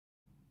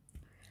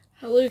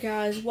Hello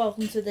guys,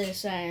 welcome to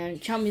this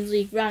Champions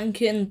League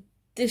ranking.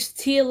 This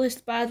tier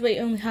list, by the way,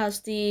 only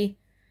has the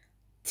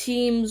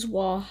teams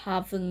what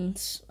had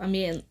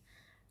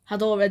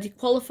already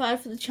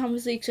qualified for the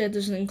Champions League, so it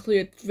doesn't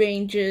include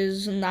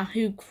Rangers and that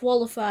who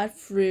qualified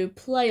through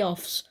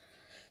playoffs.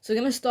 So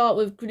we're going to start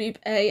with Group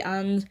A,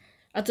 and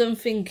I don't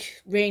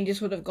think Rangers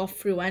would have got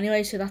through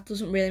anyway, so that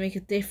doesn't really make a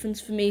difference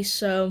for me.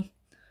 So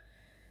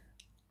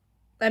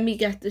let me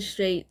get this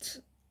straight.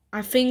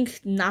 I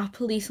think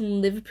Napoli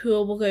and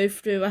Liverpool will go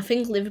through. I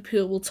think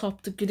Liverpool will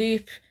top the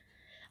group.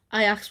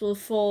 Ajax will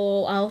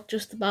fall out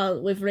just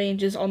about with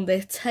Rangers on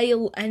their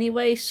tail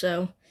anyway,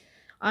 so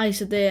I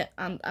said it,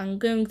 and I'm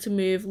going to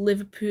move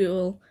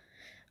Liverpool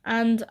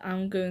and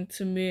I'm going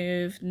to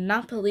move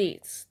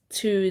Napoli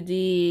to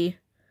the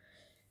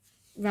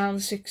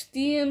round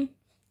 16.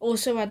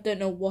 Also, I don't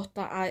know what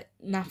that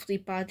Napoli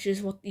badge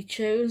is, what they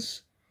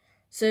chose.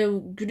 So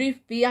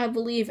Group B, I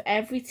believe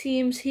every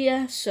team's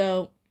here,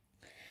 so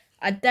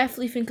I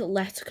definitely think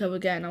Atletico are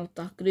getting out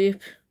that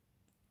group.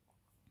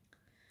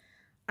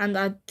 And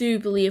I do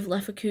believe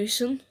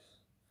Leverkusen.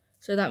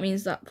 So that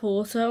means that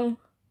Porto,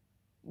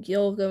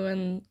 you're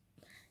going,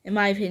 in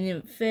my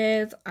opinion,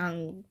 third.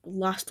 And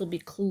last will be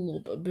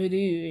Club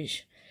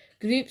Brugge.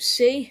 Group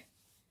C.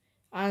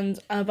 And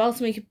I'm about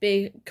to make a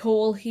big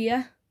call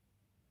here.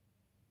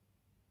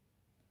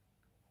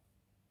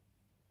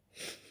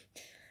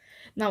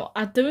 Now,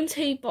 I don't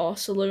hate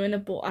Barcelona,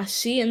 but I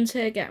see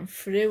Inter getting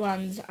through,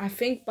 and I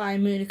think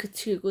Bayern Munich are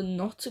too good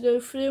not to go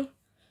through.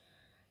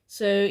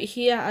 So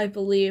here I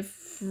believe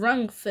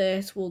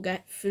Frankfurt will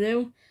get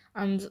through,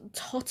 and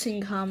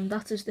Tottenham,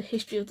 that is the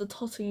history of the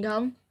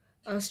Tottenham,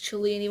 as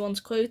Cellini once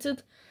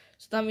quoted.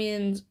 So that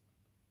means,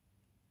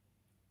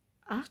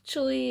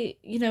 actually,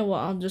 you know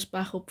what, I'll just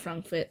back up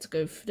Frankfurt to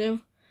go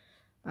through.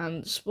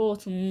 And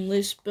Sporting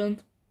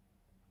Lisbon.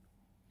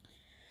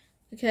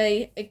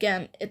 Okay,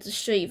 again, it's a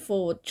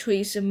straightforward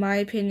choice. In my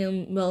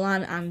opinion,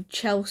 Milan and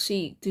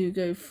Chelsea do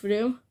go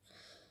through.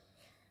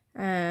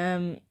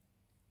 Red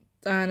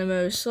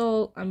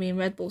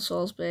Bull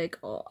Salzburg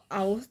are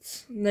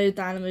out. No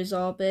Dynamos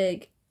are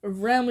big.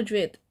 Real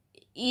Madrid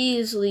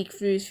easily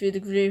cruise through the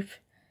group.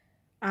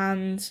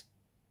 And,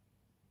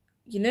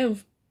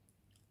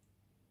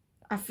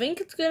 I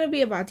think it's going to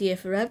be a bad year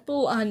for Red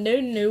Bull. I know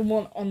no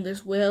one on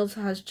this world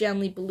has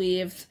generally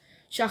believed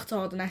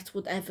Shakhtar Donetsk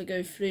would ever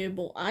go through,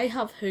 but I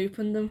have hope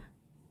in them.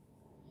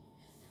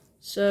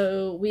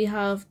 So we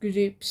have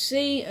Group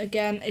C.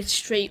 Again, it's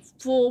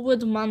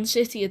straightforward. Man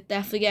City are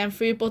definitely getting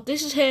through, but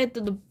this is here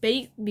the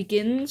debate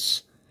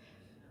begins.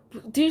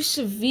 Do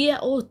Sevilla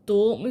or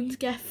Dortmund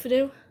get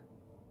through?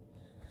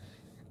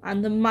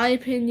 And in my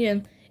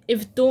opinion,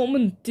 if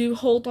Dortmund do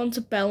hold on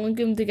to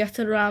Bellingham to get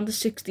to around the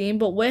 16,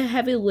 but we're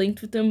heavily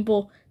linked with them,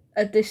 but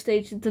at this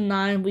stage of the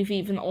 9, we've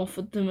even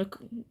offered them a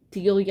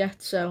deal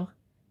yet, so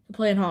they're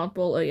playing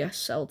hardball. Oh yes,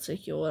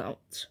 Celtic, you're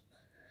out.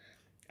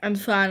 And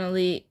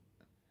finally,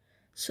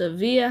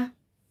 Sevilla.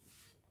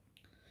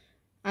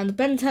 And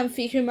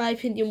Benfica, in my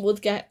opinion,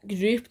 would get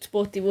grouped,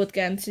 but they would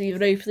get into the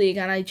Europa League,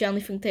 and I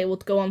generally think they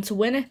would go on to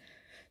win it.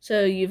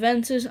 So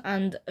Juventus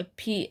and a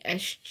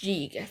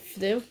PSG get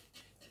through.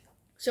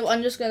 So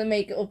I'm just going to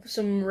make up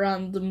some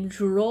random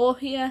draw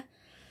here.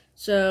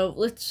 So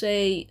let's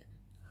say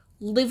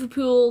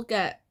Liverpool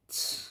get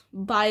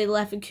by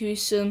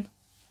Leverkusen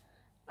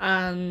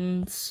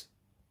and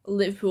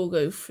Liverpool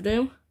go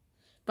through.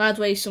 By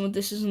the way, some of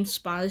this is in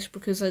Spanish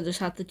because I just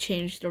had to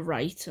change the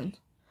writing.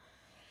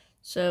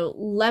 So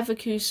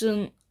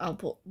Leverkusen, I'll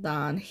put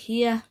down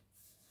here.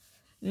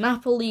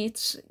 Napoli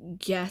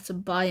get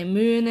Bayern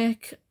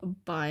Munich.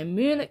 Bayern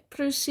Munich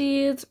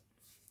proceed.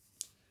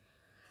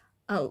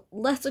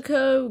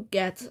 Atletico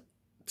get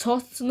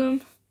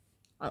Tottenham.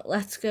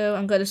 Atletico,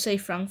 I'm going to say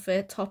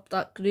Frankfurt, top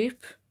that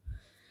group.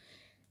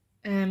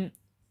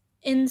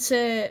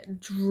 Inter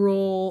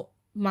draw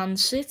Man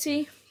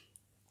City.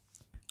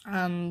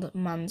 And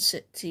Man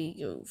City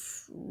go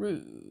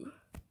through.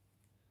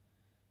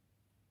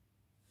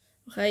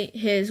 Okay,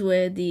 here's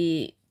where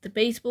the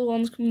debatable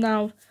ones come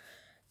now.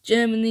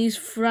 Germany's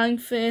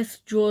Frankfurt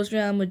draws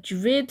Real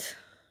Madrid.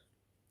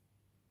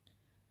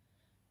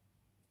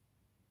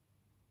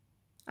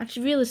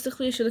 Actually,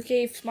 realistically, I should have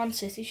gave Man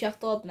City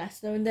Shakhtar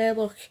Donetsk now in there.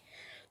 Look,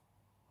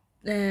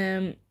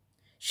 Shakhtar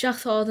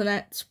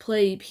Donetsk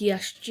play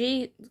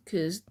PSG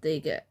because they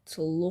get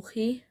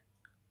lucky.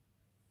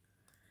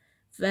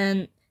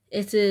 Then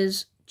it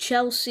is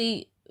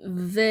Chelsea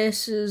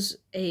versus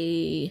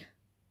a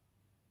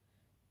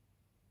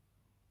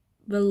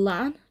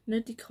Milan. No,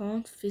 they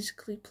can't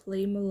physically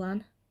play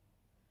Milan.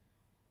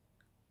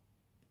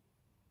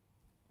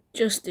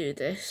 Just do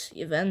this.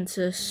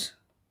 Juventus,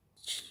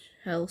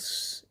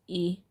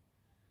 Chelsea.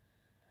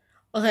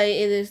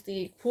 Okay, it is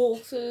the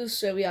quarters,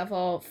 so we have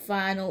our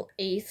final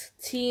 8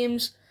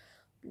 teams.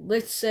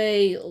 Let's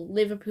say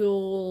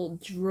Liverpool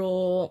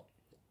draw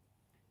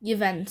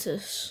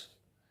Juventus.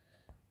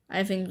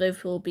 I think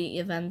Liverpool beat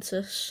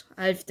Juventus.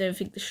 I don't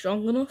think they're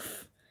strong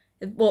enough.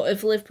 But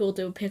if Liverpool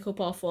do pick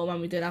up our form and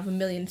we don't have a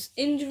million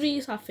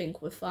injuries, I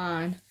think we're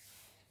fine.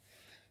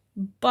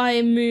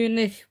 Bayern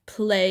Munich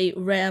play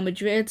Real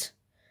Madrid.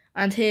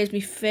 And here's my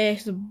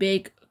first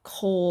big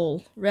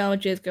call. Real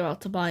Madrid go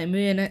out to Bayern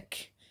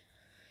Munich.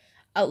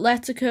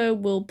 Atletico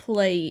will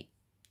play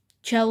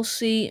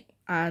Chelsea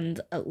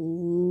and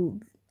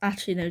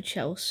actually no,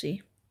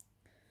 Chelsea.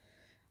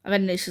 I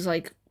mean, this is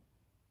like,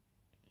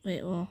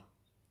 wait, what?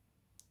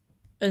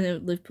 Oh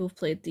no, Liverpool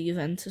played the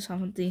Juventus,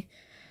 haven't they?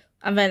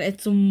 And then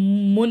it's a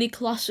money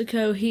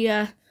classico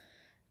here,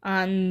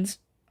 and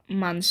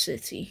Man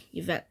City.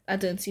 I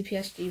don't see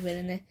PSG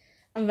winning it.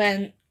 And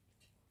then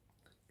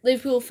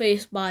Liverpool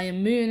face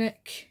Bayern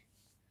Munich.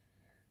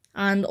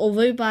 And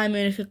although Bayern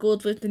Munich are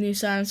good with the new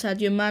signing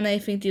Sadio Mane, I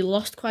think they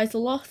lost quite a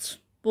lot.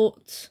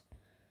 But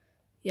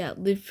yeah,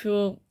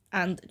 Liverpool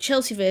and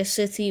Chelsea vs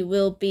City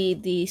will be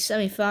the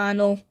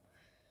semi-final.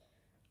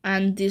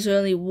 And there's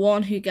only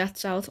one who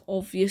gets out,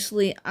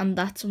 obviously, and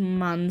that's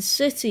Man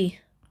City.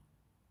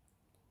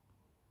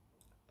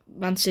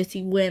 Man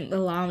City won't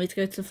allow me to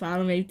go to the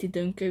final. Maybe they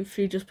don't go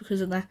through just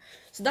because of that.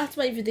 So that's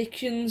my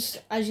predictions.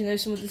 As you know,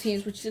 some of the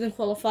teams which didn't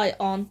qualify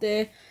aren't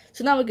there.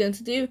 So now we're going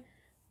to do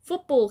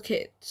football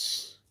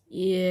kits.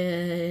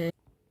 Yeah.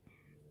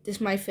 This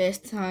is my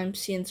first time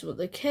seeing some of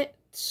the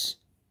kits.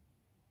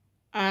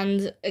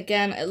 And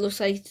again, it looks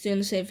like it's doing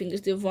the same thing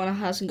as the other one. It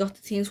hasn't got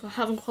the teams who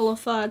haven't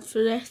qualified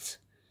for it.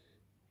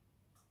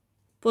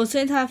 But at the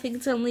same time, I think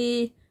it's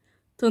only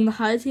done the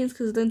higher teams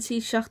because I don't see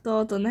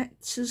Shakhtar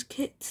Donetsk's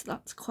kit.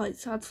 That's quite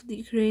sad for the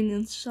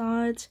Ukrainian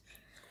side.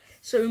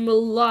 So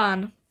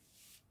Milan,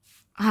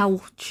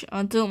 ouch.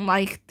 I don't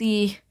like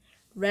the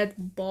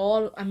red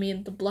bar,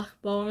 the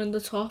black bar in the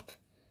top.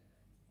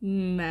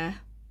 Meh.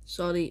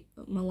 Sorry,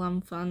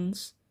 Milan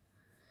fans.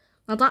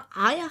 Now that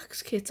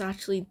Ajax kit's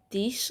actually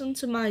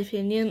decent in my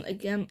opinion.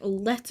 Again,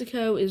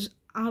 Atletico is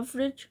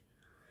average.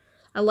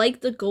 I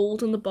like the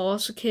gold and the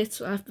Barca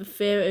kit. I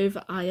prefer it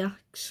over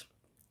Ajax.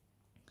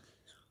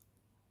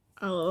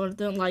 Oh, I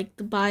don't like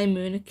the Bayern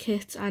Munich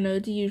kit. I know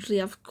they usually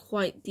have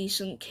quite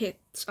decent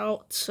kits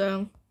out,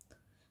 so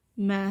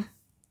meh.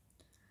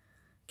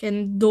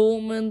 Again,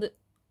 Dortmund.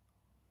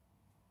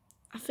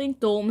 I think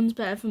Dortmund's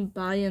better than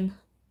Bayern.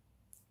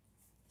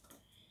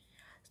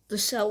 The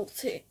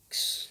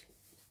Celtics.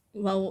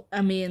 Well,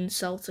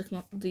 Celtic,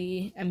 not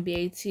the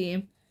NBA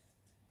team.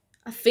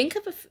 I think I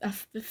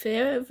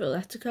prefer it over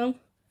Atletico.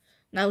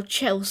 Now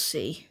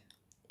Chelsea.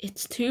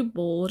 It's too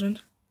boring.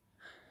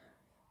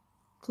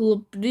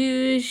 Club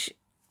Brugge.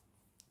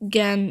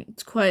 Again,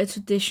 it's quite a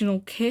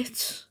traditional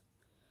kit.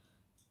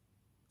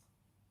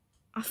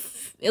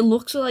 It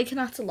looks like an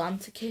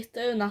Atalanta kit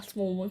though, and that's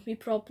one of my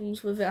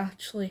problems with it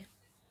actually.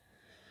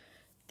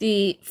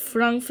 The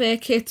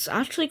Frankfurt kit's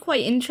actually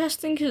quite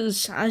interesting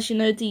because, as you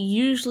know, they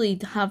usually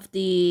have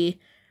the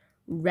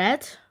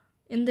red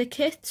in the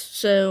kit.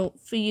 So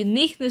for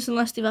uniqueness,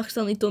 unless they've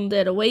accidentally done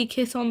their away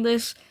kit on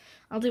this,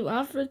 I'll do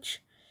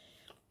average.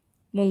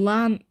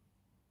 Milan,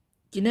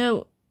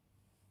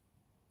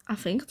 I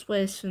think it's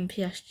worse than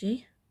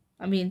PSG.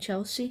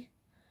 Chelsea.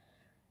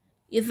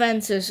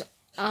 Juventus,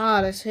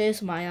 this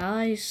hurts my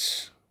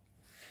eyes.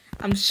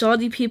 I'm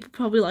sorry people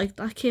probably like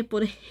that kit,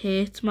 but it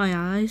hurts my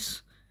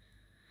eyes.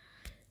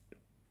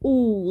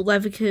 Ooh,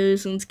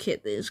 Leverkusen's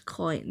kit is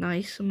quite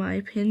nice in my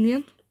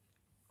opinion.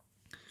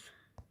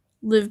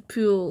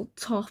 Liverpool,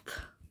 top.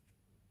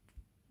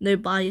 No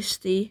bias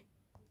there.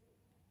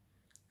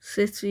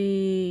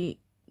 City,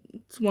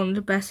 it's one of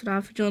the best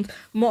average ones.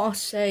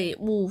 Marseille,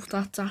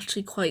 that's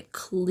actually quite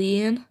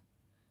clean.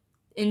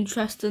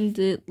 Interesting.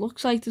 It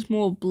looks like there's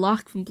more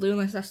black than blue,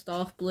 unless that's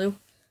dark blue.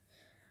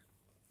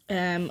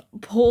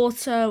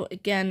 Porto,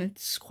 again,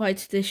 it's quite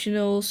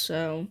traditional,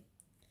 so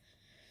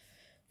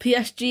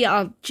PSG,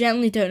 I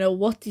generally don't know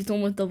what he's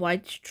done with the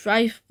white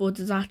stripe, but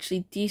it's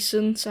actually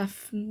decent.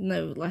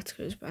 No, Let's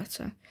Go is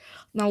better.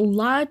 Now,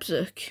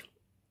 Leipzig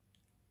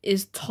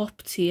is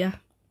top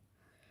tier.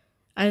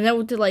 I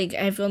know they're like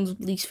everyone's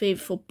least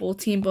favourite football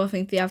team, but I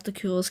think they have the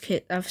coolest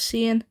kit I've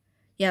seen.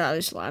 Yeah, that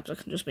is Leipzig.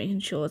 I'm just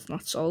making sure it's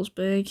not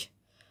Salzburg.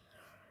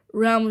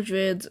 Real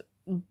Madrid,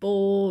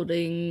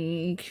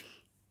 boring.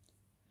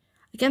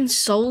 Again,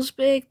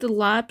 Salzburg,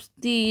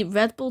 the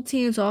Red Bull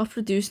teams are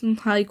producing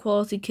high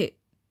quality kit.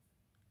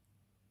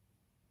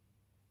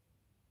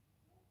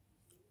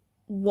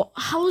 What?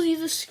 How do you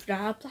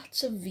describe that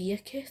severe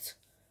kit?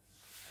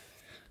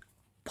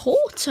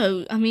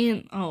 Porto,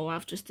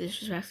 I've just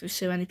disrespected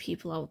so many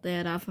people out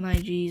there, haven't I,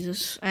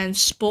 Jesus? And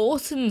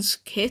Sporting's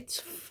kit,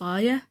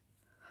 fire.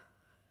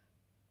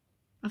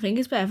 I think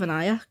it's better than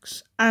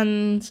Ajax.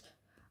 And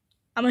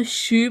I'm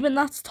assuming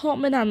that's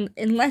Tottenham, and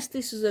unless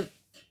this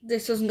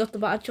hasn't got the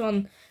badge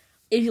on,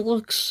 if you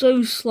look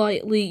so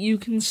slightly, you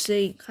can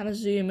see, kind of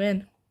zoom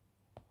in.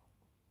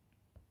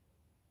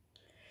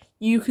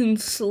 You can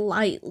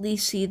slightly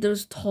see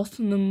there's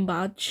Tottenham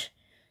badge.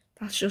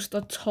 That's just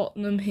a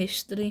Tottenham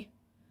history.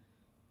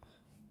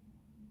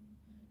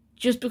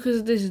 Just because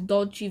of this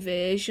dodgy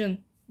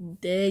version.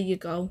 There you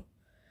go.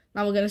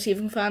 Now we're going to see if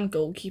we can find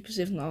goalkeepers.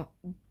 If not,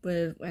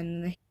 we're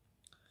winning.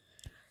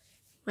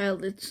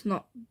 Well, it's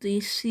not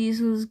this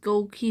season's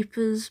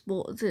goalkeepers,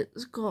 but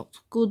it's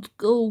got good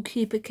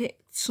goalkeeper kits,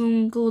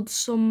 some good,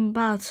 some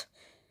bad.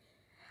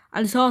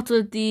 And it's out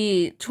of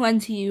the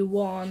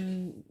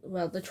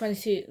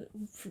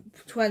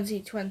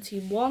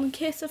 2021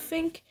 kit, I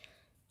think.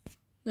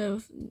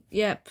 No,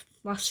 yep,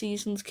 last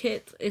season's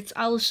kit. It's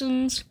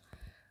Allison's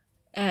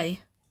A.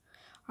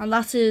 And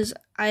that is,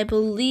 I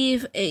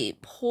believe, a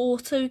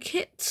Porto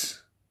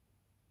kit.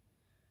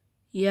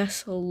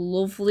 Yes,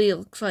 lovely. It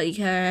looks like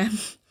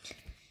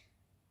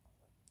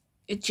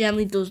it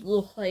generally does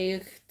look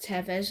like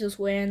Tevez is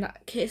wearing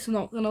that kit. I'm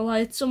not gonna lie,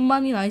 it's a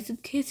Man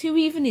United kit. Who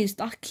even is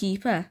that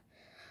keeper?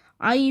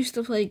 I used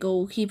to play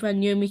goalkeeper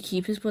and knew my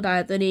keepers, but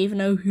I don't even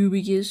know who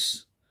he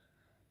is.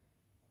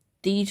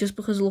 D just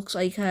because it looks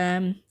like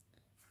Pepe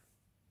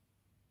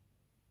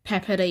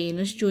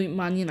Reina's joint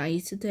Man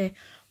United there.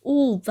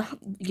 Oh, that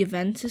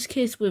Juventus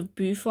kit with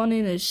Buffon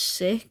in is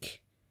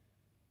sick.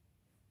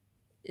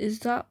 Is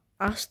that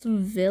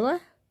Aston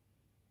Villa?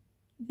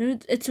 No,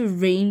 it's a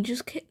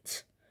Rangers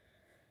kit.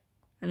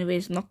 Anyway,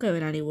 it's not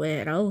going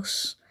anywhere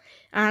else.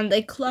 And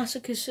a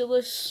classic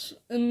Casillas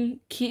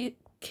kit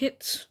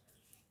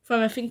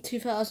from, I think,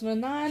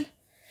 2009.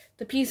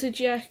 The Peter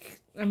Jack,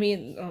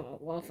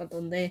 what have I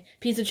done there?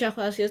 Peter Jack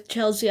last year,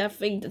 Chelsea, I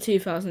think, the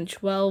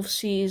 2012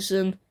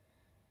 season.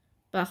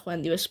 Back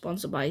when they were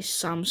sponsored by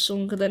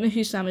Samsung. I don't know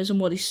who Sam is and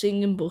what he's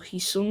singing, but he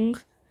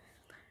sung.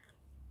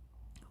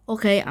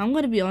 Okay, I'm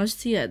going to be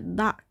honest here.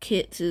 That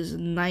kit is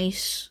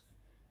nice.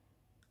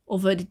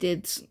 Although they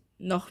did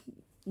knock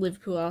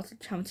Liverpool out of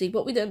the Champions League,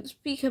 but we don't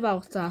speak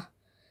about that.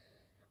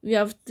 We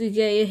have the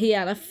guy here,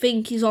 and I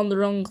think he's on the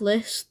wrong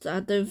list. I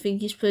don't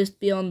think he's supposed to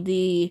be on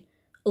the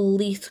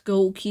elite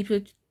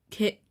goalkeeper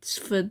kits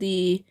for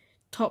the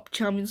top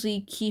Champions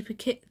League keeper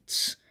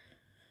kits.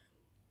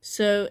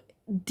 So,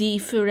 D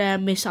for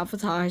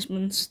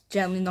misadvertisements,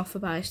 generally not for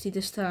biased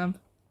this time.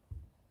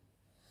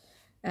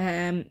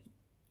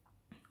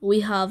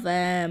 We have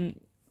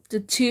the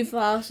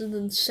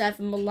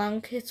 2007 Milan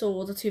kit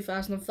or the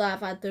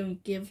 2005. I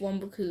don't give one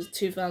because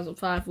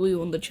 2005 we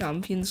won the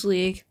Champions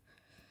League.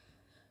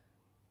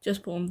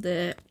 Just put him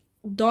there.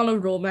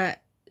 Donnarumma,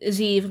 is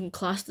he even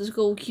classed as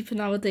goalkeeper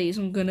nowadays?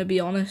 I'm going to be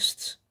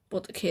honest.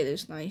 But the kit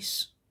is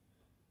nice.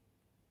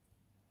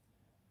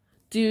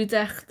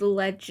 Dudek, the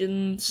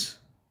legend.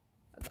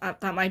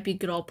 That might be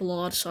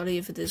Grobbelaar. Sorry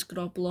if it is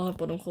Grobbelaar,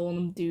 but I'm calling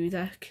him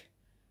Dudek.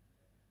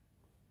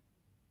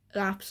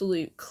 An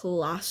absolute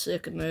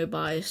classic, no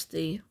bias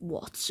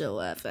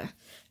whatsoever.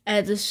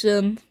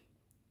 Edison.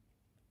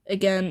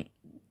 Again,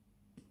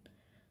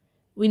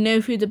 we know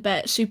who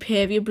the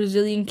superior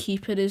Brazilian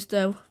keeper is,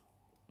 though.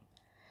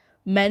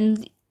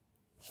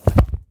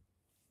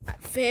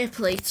 Fair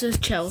play to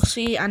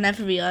Chelsea. I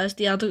never realised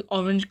they had an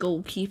orange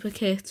goalkeeper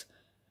kit.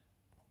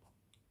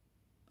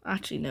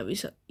 Actually, no,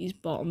 he's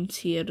bottom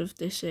tier of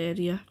this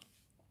area.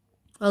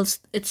 Well,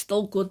 it's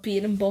still good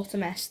being in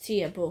bottom S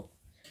tier, but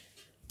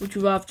would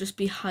you rather just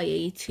be high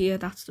A tier?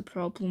 That's the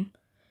problem.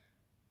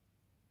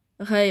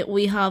 Okay,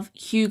 we have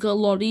Hugo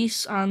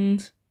Lloris,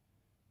 and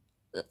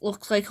it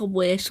looks like a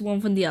worse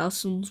one than the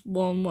Allison's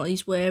one, what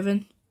he's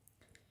wearing.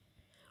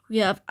 We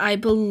have, I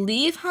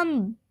believe,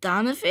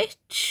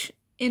 Handanovic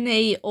in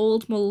a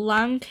old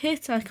Milan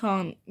kit. I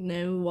can't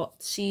know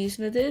what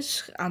season it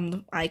is,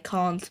 and I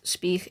can't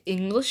speak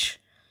English.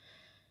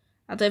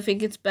 I don't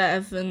think it's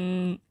better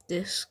than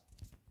this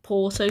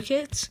Porto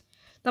kit.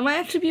 That might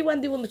actually be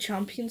when they won the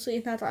Champions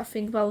League, now that I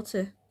think about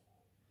it.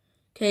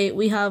 Okay,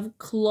 we have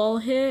Claw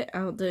here.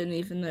 I don't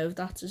even know if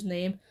that's his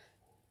name.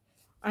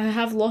 I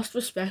have lost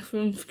respect for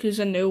him because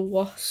I know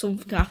what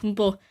something happened,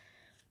 but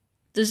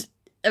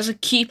as a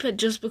keeper,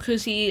 just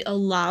because he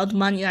allowed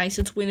Man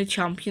United to win a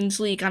Champions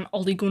League and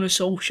Ole Gunnar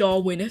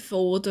Solskjaer win it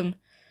for them,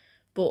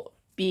 but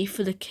B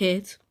for the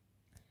kid.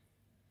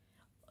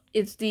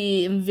 It's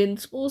the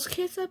Invincibles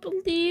kit, I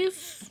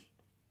believe.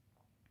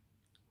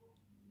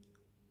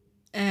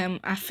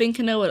 I think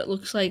I know what it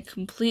looks like.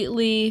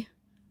 Completely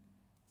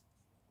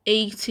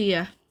A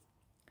tier.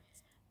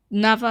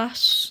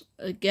 Navas,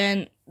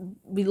 again,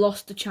 we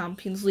lost the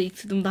Champions League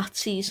to them that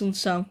season,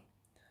 so I'm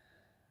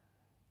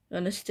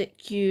gonna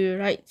stick you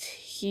right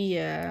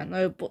here.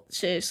 No, but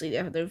seriously,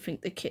 I don't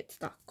think the kit's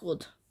that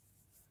good.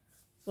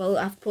 Well,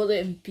 I've put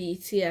it in B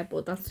tier,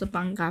 but that's the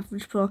bang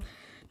average for.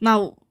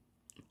 Now,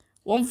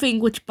 one thing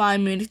which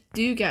Bayern Munich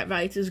do get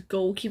right is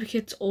goalkeeper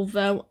kits,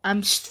 although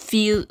I'm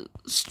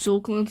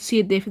struggling to see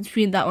a difference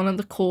between that one and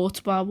the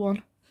Courtois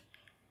one.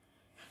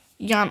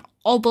 Jan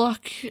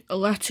Oblak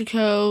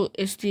Electrico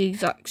is the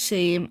exact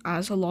same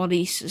as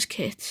Lloris's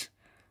kit,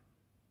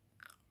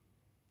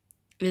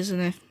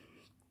 isn't it?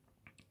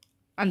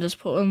 And just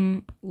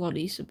putting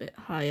Lloris a bit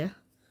higher.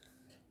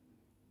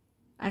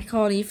 I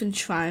can't even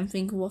try and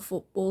think of what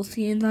football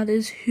team that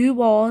is.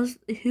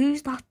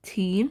 Who's that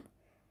team?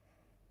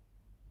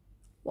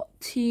 What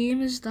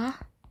team is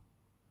that?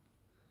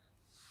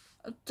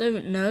 I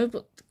don't know,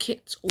 but the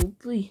kit's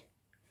ugly.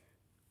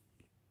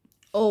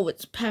 Oh,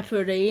 it's Pepe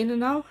Reina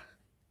now.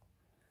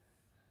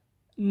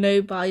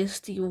 No bias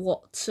to you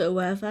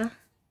whatsoever.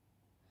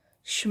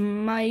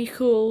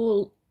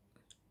 Schmeichel,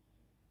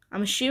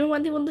 I'm assuming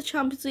when they won the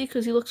Champions League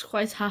because he looks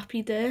quite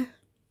happy there.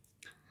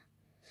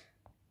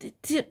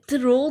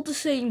 They're all the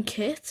same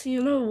kit,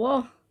 you know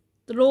what?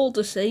 They're all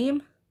the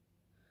same.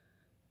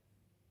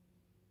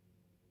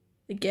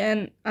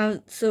 Again,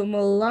 so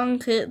Milan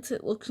kit,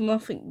 it looks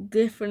nothing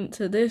different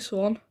to this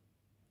one.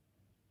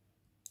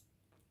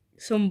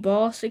 Some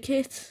Barca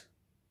kit.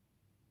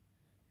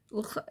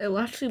 It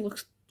actually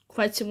looks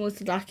quite similar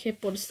to that kit,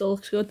 but it still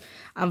looks good.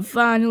 And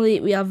finally,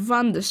 we have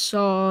Van der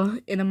Sar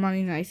in a Man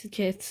United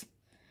kit.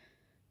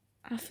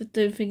 I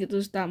don't think it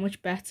does that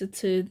much better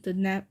to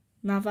the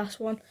Navas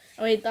one.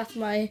 Anyway, that's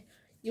my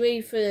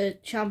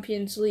UEFA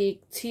Champions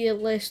League tier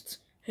list,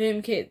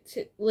 home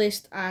kit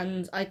list,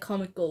 and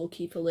iconic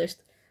goalkeeper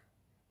list.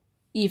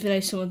 Even though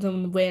some of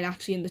them weren't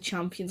actually in the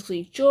Champions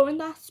League during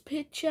that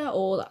picture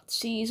or that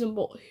season,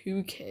 but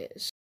who cares?